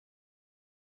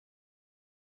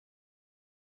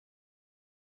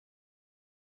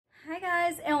Hi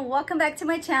guys, and welcome back to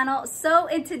my channel. So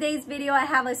in today's video I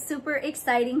have a super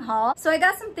exciting haul. So I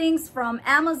got some things from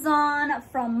Amazon,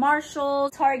 from Marshalls,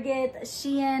 Target,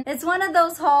 Shein. It's one of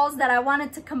those hauls that I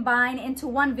wanted to combine into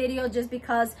one video just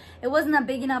because it wasn't a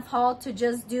big enough haul to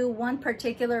just do one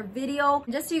particular video.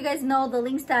 Just so you guys know, the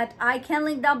links that I can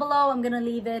link down below, I'm gonna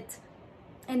leave it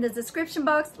in the description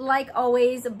box like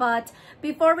always. But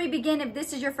before we begin, if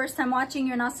this is your first time watching,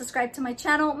 you're not subscribed to my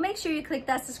channel, make sure you click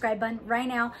that subscribe button right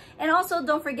now, and also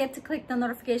don't forget to click the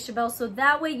notification bell so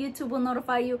that way YouTube will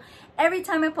notify you every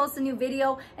time I post a new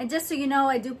video. And just so you know,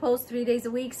 I do post 3 days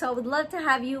a week, so I would love to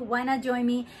have you. Why not join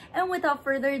me? And without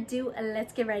further ado,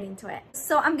 let's get right into it.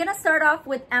 So I'm gonna start off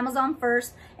with Amazon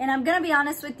first, and I'm gonna be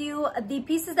honest with you, the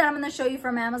pieces that I'm gonna show you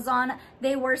from Amazon,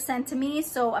 they were sent to me,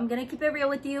 so I'm gonna keep it real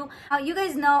with you. You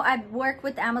guys know I've worked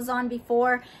with Amazon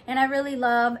before, and I really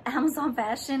love Amazon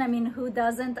fashion. I mean, who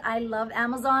doesn't? I love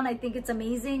Amazon. I think it's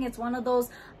amazing. It's one of those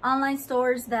online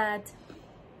stores that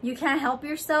you can't help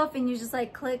yourself and you just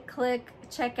like click,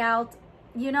 check out,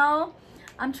 you know.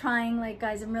 I'm trying, like,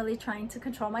 guys, I'm really trying to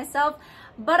control myself,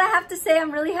 but I have to say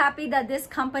I'm really happy that this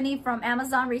company from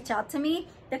Amazon reached out to me.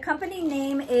 The company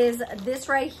name is this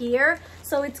right here.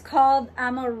 So it's called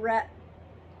Amoretu.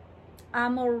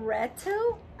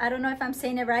 I don't know if I'm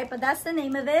saying it right, but that's the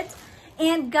name of it.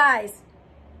 And guys,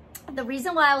 the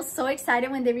reason why I was so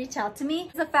excited when they reached out to me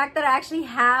is the fact that I actually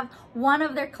have one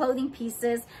of their clothing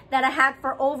pieces that I had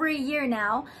for over a year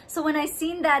now. So when I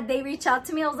seen that they reached out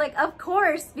to me, I was like, of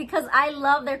course, because I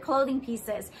love their clothing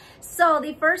pieces. So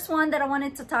the first one that I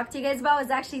wanted to talk to you guys about is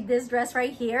actually this dress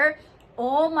right here.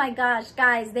 Oh my gosh,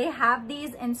 guys, they have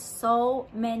these in so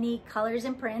many colors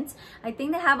and prints. I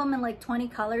think they have them in like 20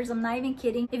 colors. I'm not even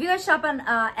kidding. If you guys shop on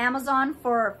Amazon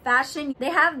for fashion, they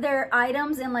have their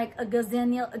items in like a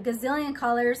gazillion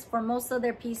colors for most of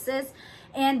their pieces.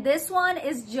 And this one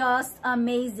is just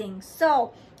amazing.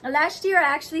 So last year I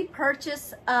actually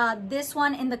purchased this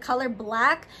one in the color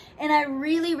black, and I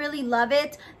really love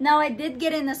it. Now I did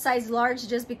get in a size large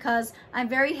just because I'm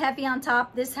very heavy on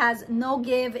top. This has no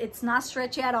give, it's not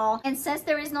stretchy at all. And since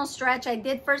there is no stretch, I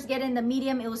did first get in the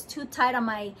medium. It was too tight on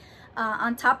my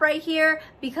on top right here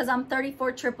because I'm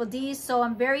 34 triple D, so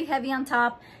I'm very heavy on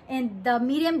top, and the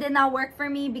medium did not work for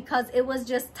me because it was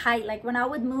just tight. Like when I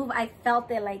would move, I felt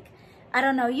it, like, I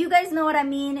don't know, you guys know what I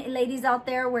mean, ladies out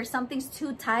there, where something's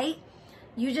too tight,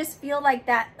 you just feel like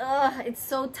that, it's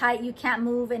so tight, you can't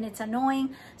move, and it's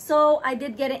annoying. So I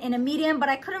did get it in a medium, but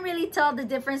I couldn't really tell the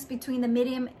difference between the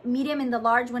medium and the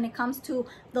large when it comes to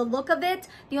the look of it.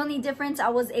 The only difference I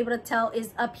was able to tell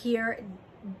is up here.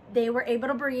 They were able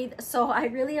to breathe, so I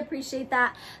really appreciate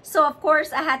that. So of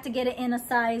course I had to get it in a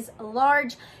size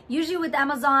large. Usually with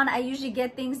Amazon, I usually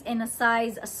get things in a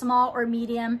size small or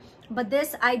medium, but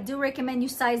this I do recommend you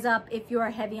size up if you are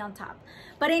heavy on top.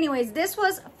 But anyways, this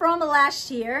was from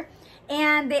last year,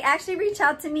 and they actually reached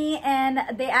out to me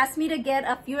and they asked me to get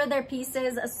a few of their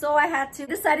pieces, so I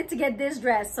decided to get this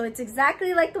dress. So it's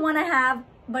exactly like the one I have,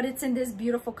 but it's in this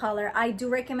beautiful color. I do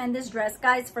recommend this dress,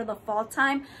 guys, for the fall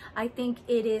time. I think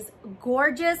it is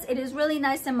gorgeous. It is really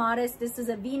nice and modest. This is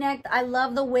a v-neck. I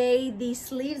love the way the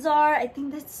sleeves are. I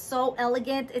think that's so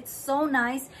elegant. It's so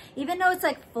nice, even though it's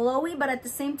like flowy, but at the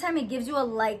same time it gives you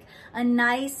a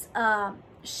nice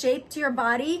shape to your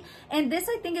body. And this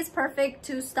I think is perfect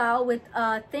to style with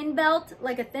a thin belt,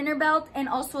 like a thinner belt, and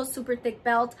also a super thick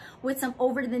belt with some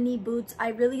over the knee boots. I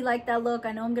really like that look.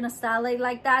 I know I'm gonna style it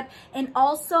like that. And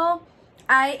also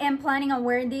I am planning on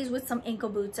wearing these with some ankle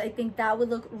boots. I think that would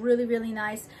look really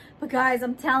nice. But guys,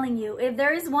 I'm telling you, if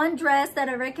there is one dress that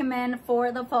I recommend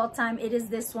for the fall time, it is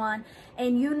this one.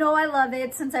 And you know I love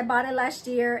it since I bought it last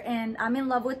year, and I'm in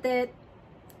love with it.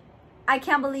 I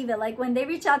can't believe it. Like when they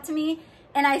reached out to me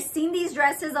and I seen these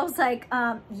dresses, I was like,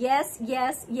 yes.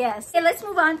 Okay, let's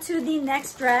move on to the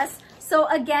next dress. So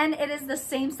again, it is the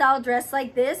same style dress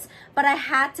like this, but I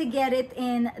had to get it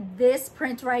in this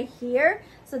print right here.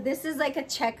 So this is like a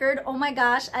checkered. Oh my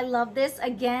gosh, I love this.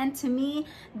 Again, to me,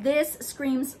 this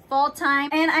screams fall time.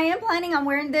 And I am planning on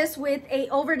wearing this with a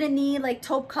over the knee, like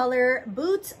taupe color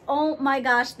boots. Oh my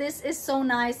gosh, this is so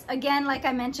nice. Again, like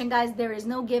I mentioned, guys, there is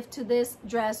no give to this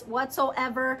dress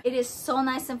whatsoever. It is so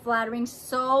nice and flattering.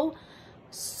 So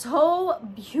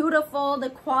beautiful. The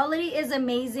quality is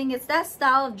amazing. It's that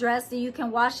style of dress that you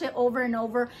can wash it over and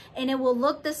over and it will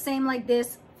look the same like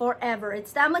this forever.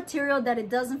 It's that material that it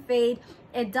doesn't fade,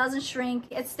 it doesn't shrink,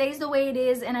 it stays the way it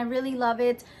is, and I really love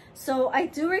it. So I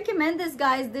do recommend this,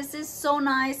 guys. This is so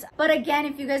nice. But again,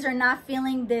 if you guys are not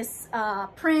feeling this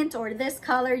print or this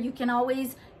color, you can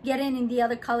always get in the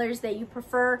other colors that you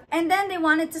prefer. And then they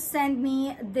wanted to send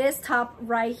me this top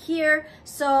right here.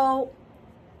 So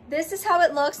this is how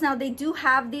it looks. Now they do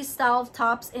have these style of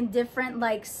tops in different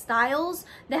like styles.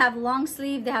 They have long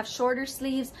sleeve, they have shorter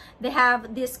sleeves, they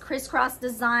have this crisscross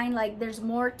design, like there's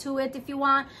more to it if you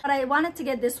want. But I wanted to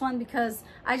get this one because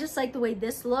I just like the way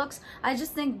this looks. I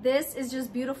just think this is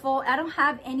just beautiful. I don't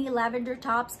have any lavender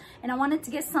tops and I wanted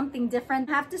to get something different.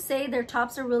 I have to say their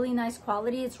tops are really nice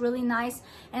quality. It's really nice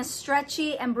and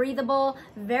stretchy and breathable,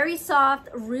 very soft,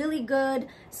 really good.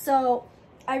 So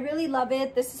I really love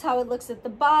it. This is how it looks at the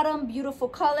bottom. Beautiful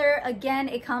color. Again,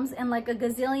 it comes in like a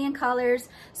gazillion colors.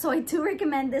 So I do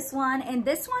recommend this one. And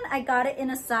this one, I got it in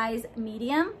a size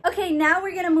medium. Okay, now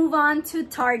we're going to move on to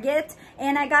Target.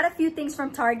 And I got a few things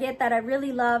from Target that I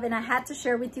really love and I had to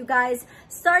share with you guys.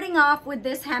 Starting off with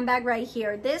this handbag right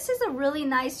here. This is a really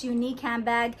nice, unique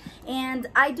handbag. And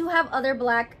I do have other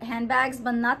black handbags,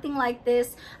 but nothing like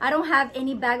this. I don't have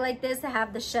any bag like this that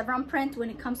have the chevron print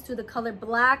when it comes to the color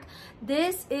black.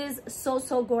 This is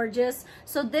so gorgeous.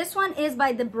 So this one is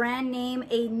by the brand name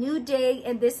A New Day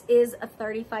and this is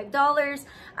 $35.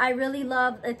 I really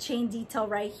love a chain detail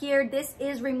right here. This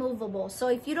is removable, so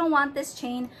if you don't want this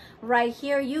chain right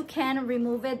here, you can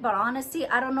remove it, but honestly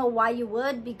I don't know why you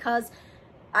would, because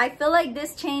I feel like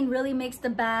this chain really makes the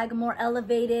bag more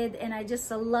elevated and I just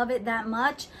love it that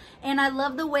much. And I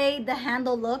love the way the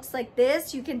handle looks like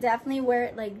this. You can definitely wear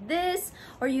it like this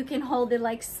or you can hold it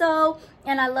like so.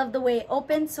 And I love the way it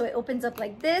opens. So it opens up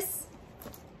like this.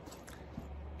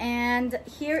 And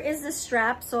here is the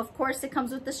strap. So of course it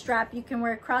comes with the strap. You can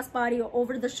wear it crossbody or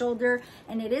over the shoulder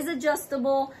and it is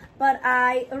adjustable, but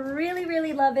I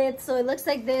really love it. So it looks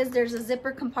like this. There's a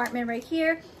zipper compartment right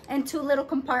here and two little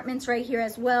compartments right here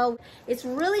as well. It's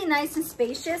really nice and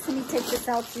spacious. Let me take this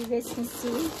out so you guys can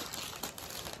see.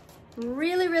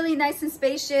 Really nice and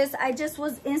spacious. I just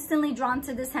was instantly drawn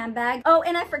to this handbag. Oh,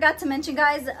 and I forgot to mention,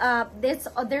 guys,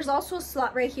 there's also a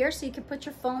slot right here so you can put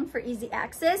your phone for easy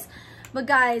access. But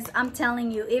guys, I'm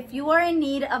telling you, if you are in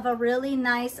need of a really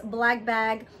nice black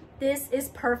bag, this is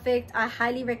perfect. I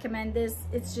highly recommend this.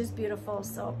 It's just beautiful.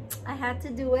 So I had to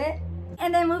do it.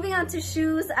 And then moving on to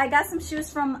shoes, I got some shoes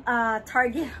from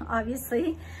Target,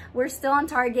 obviously. We're still on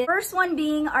Target. First one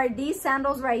being are these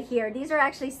sandals right here. These are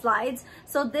actually slides.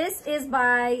 So this is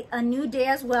by A New Day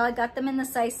as well. I got them in the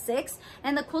size 6.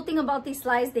 And the cool thing about these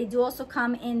slides, they do also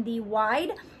come in the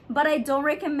wide. But I don't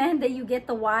recommend that you get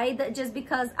the wide just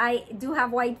because I do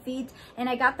have wide feet and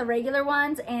I got the regular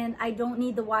ones and I don't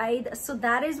need the wide. So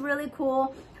that is really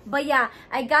cool. But yeah,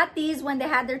 I got these when they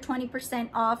had their 20%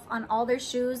 off on all their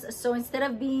shoes. So instead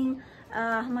of being,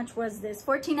 how much was this?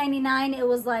 $14.99, it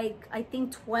was like, I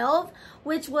think 12,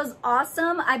 which was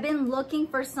awesome. I've been looking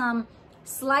for some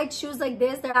slide shoes like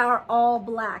this that are all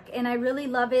black and I really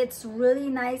love it. It's really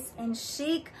nice and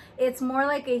chic. It's more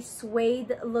like a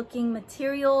suede looking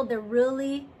material. They're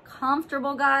really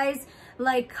comfortable, guys,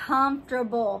 like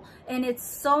comfortable, and it's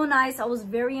so nice. I was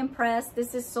very impressed.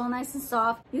 This is so nice and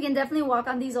soft. You can definitely walk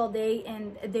on these all day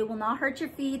and they will not hurt your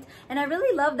feet. And I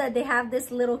really love that they have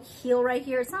this little heel right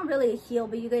here. It's not really a heel,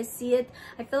 but you guys see it.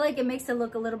 I feel like it makes it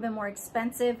look a little bit more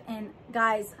expensive. And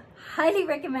guys, highly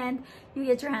recommend you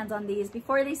get your hands on these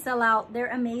before they sell out. They're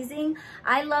amazing.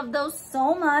 I love those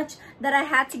so much that I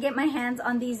had to get my hands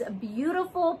on these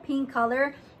beautiful pink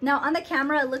color. Now on the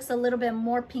camera it looks a little bit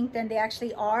more pink than they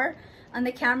actually are. On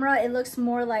the camera it looks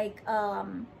more like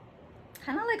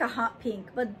kind of like a hot pink,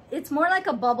 but it's more like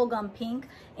a bubblegum pink.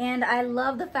 And I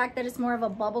love the fact that it's more of a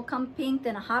bubblegum pink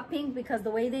than a hot pink because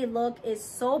the way they look is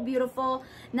so beautiful.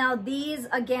 Now these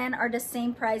again are the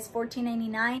same price,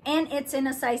 $14.99, and it's in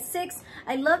a size 6.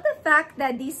 I love the fact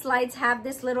that these slides have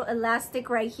this little elastic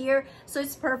right here, so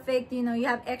it's perfect. You know, you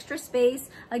have extra space.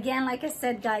 Again, like I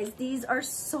said, guys, these are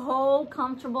so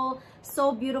comfortable,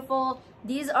 so beautiful.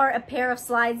 These are a pair of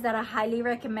slides that I highly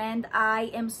recommend. I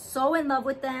am so in love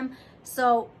with them.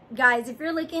 So guys, if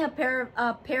you're looking at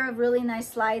a pair of really nice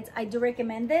slides, I do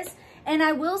recommend this. And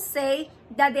I will say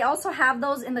that they also have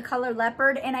those in the color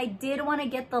leopard, and I did want to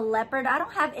get the leopard. I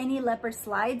don't have any leopard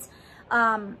slides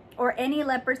or any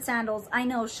leopard sandals. I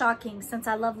know, shocking, since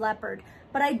I love leopard,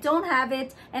 but I don't have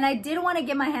it, and I did want to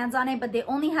get my hands on it, but they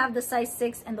only have the size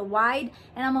 6 and the wide,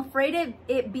 and I'm afraid of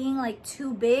it being like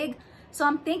too big. So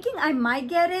I'm thinking I might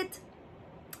get it,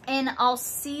 and I'll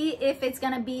see if it's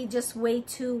gonna be just way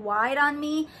too wide on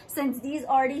me. Since these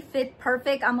already fit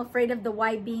perfect, I'm afraid of the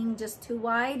wide being just too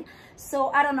wide. So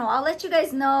I don't know, I'll let you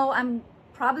guys know. I'm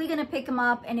probably gonna pick them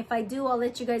up, and if I do, I'll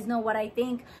let you guys know what I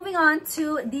think. Moving on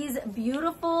to these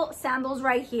beautiful sandals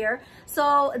right here.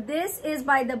 So this is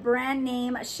by the brand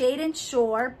name Shade and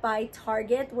Shore by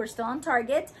Target. We're still on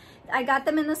Target. I got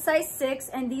them in the size 6,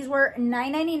 and these were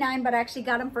 $9.99, but I actually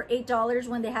got them for $8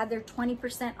 when they had their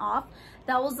 20% off.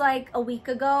 That was like a week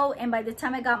ago, and by the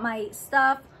time I got my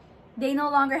stuff, they no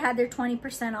longer had their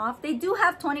 20% off. They do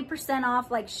have 20% off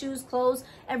like shoes, clothes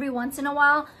every once in a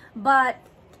while, but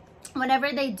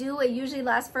whenever they do, it usually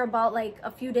lasts for about like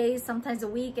a few days, sometimes a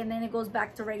week, and then it goes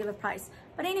back to regular price.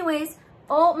 But anyways,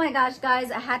 oh my gosh,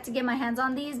 guys, I had to get my hands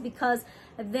on these because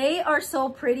they are so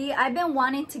pretty. I've been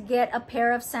wanting to get a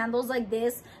pair of sandals like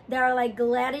this. They are like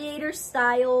gladiator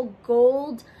style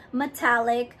gold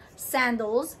metallic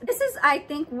sandals. This is, I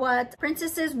think, what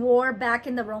princesses wore back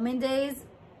in the Roman days,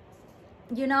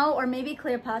 you know, or maybe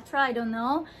Cleopatra, I don't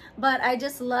know. But I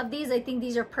just love these. I think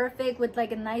these are perfect with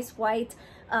like a nice white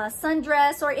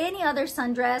sundress or any other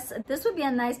sundress. This would be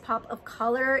a nice pop of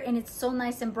color, and it's so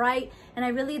nice and bright. And I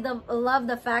really love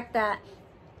the fact that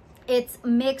it's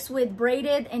mixed with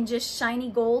braided and just shiny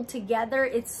gold together.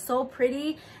 It's so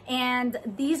pretty, and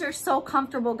these are so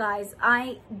comfortable, guys.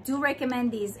 I do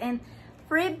recommend these, and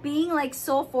for it being like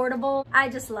so affordable, I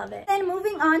just love it. Then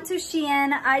moving on to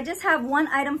Shein, I just have one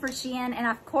item for Shein, and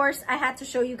of course I had to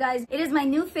show you guys. It is my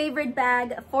new favorite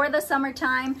bag for the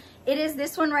summertime. It is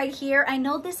this one right here. I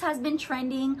know this has been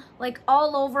trending like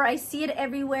all over. I see it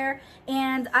everywhere,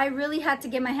 and I really had to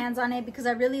get my hands on it because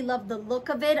I really love the look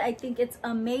of it. I think it's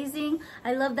amazing.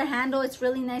 I love the handle. It's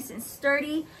really nice and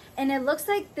sturdy, and it looks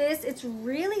like this. It's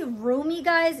really roomy,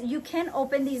 guys. You can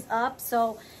open these up,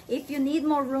 so if you need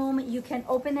more room, you can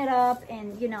open it up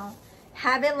and, you know,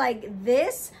 have it like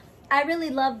this. I really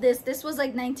love this. This was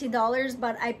like $19,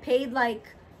 but I paid like,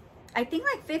 I think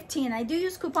like 15. I do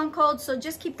use coupon codes, so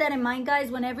just keep that in mind, guys.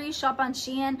 Whenever you shop on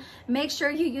Shein, make sure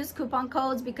you use coupon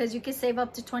codes because you can save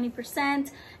up to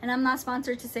 20%. And I'm not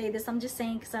sponsored to say this, I'm just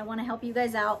saying because I want to help you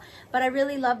guys out. But I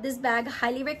really love this bag,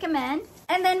 highly recommend.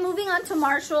 And then moving on to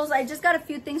Marshalls, I just got a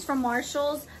few things from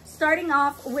Marshalls. Starting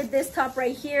off with this top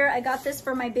right here. I got this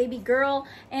for my baby girl,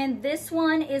 and this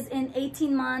one is in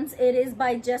 18 months. It is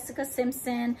by Jessica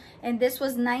Simpson, and this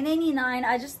was $9.99.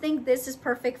 I just think this is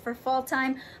perfect for fall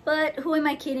time, but who am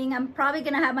I kidding? I'm probably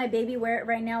gonna have my baby wear it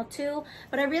right now too.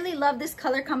 But I really love this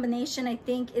color combination. I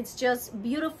think it's just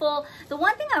beautiful. The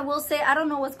one thing I will say, I don't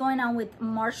know what's going on with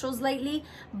Marshalls lately,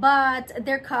 but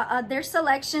their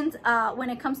selections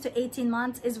when it comes to 18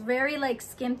 months is very like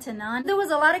skim to none. There was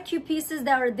a lot of cute pieces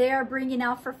that are there bringing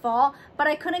out for fall, but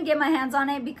I couldn't get my hands on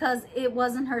it because it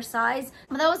wasn't her size.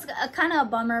 But that was kind of a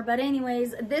bummer. But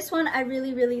anyways, this one I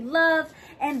really love.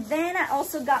 And then I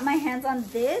also got my hands on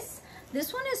this.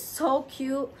 This one is so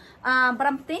cute, but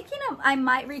I'm thinking I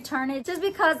might return it just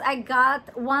because I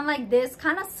got one like this,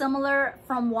 kind of similar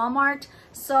from Walmart.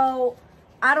 So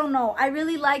I don't know. I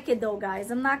really like it though,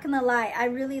 guys. I'm not gonna lie. I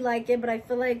really like it, but I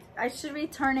feel like I should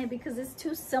return it because it's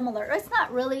too similar. It's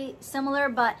not really similar,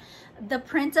 but the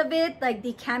print of it, like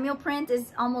the cameo print,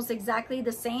 is almost exactly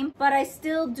the same. But I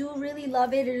still do really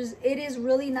love it. It is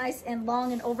really nice and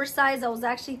long and oversized. I was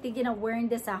actually thinking of wearing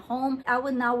this at home. I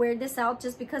would not wear this out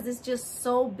just because it's just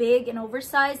so big and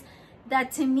oversized.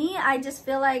 That to me, I just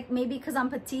feel like maybe because I'm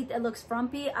petite, it looks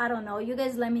frumpy. I don't know. You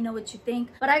guys let me know what you think.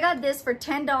 But I got this for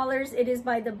 $10. It is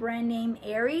by the brand name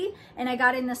Aerie, and I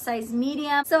got it in the size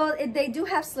medium. So they do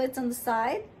have slits on the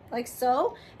side, like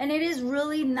so, and it is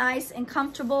really nice and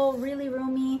comfortable, really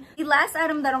roomy. The last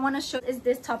item that I want to show is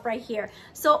this top right here.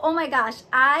 So oh my gosh,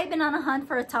 I've been on a hunt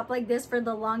for a top like this for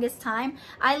the longest time.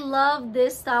 I love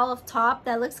this style of top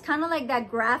that looks kind of like that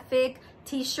graphic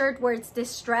t-shirt where it's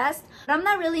distressed, but I'm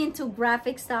not really into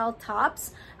graphic style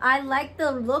tops. I like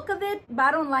the look of it, but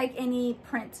I don't like any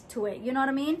print to it, you know what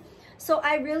I mean? So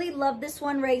I really love this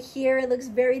one right here. It looks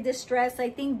very distressed. I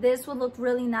think this would look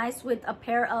really nice with a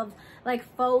pair of like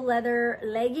faux leather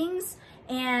leggings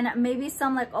and maybe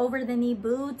some like over the knee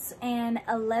boots and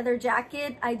a leather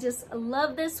jacket. I just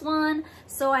love this one.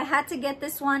 So I had to get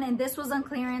this one, and this was on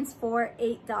clearance for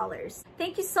 $8.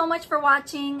 Thank you so much for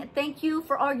watching. Thank you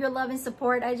for all your love and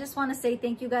support. I just want to say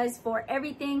thank you guys for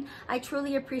everything. I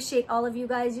truly appreciate all of you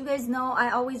guys. You guys know I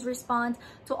always respond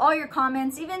to all your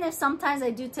comments, even if sometimes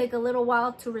I do take a little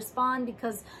while to respond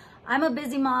because I'm a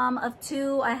busy mom of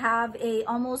 2. I have a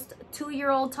almost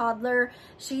 2-year-old toddler.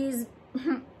 She's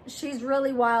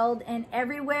really wild and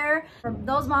everywhere. For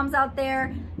those moms out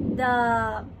there,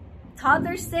 the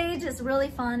toddler stage is really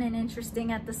fun and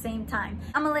interesting at the same time.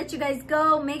 I'm gonna let you guys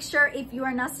go. Make sure if you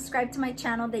are not subscribed to my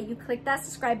channel that you click that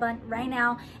subscribe button right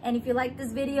now. And if you like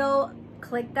this video,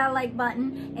 click that like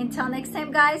button. Until next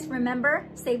time, guys, remember,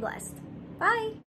 stay blessed. Bye.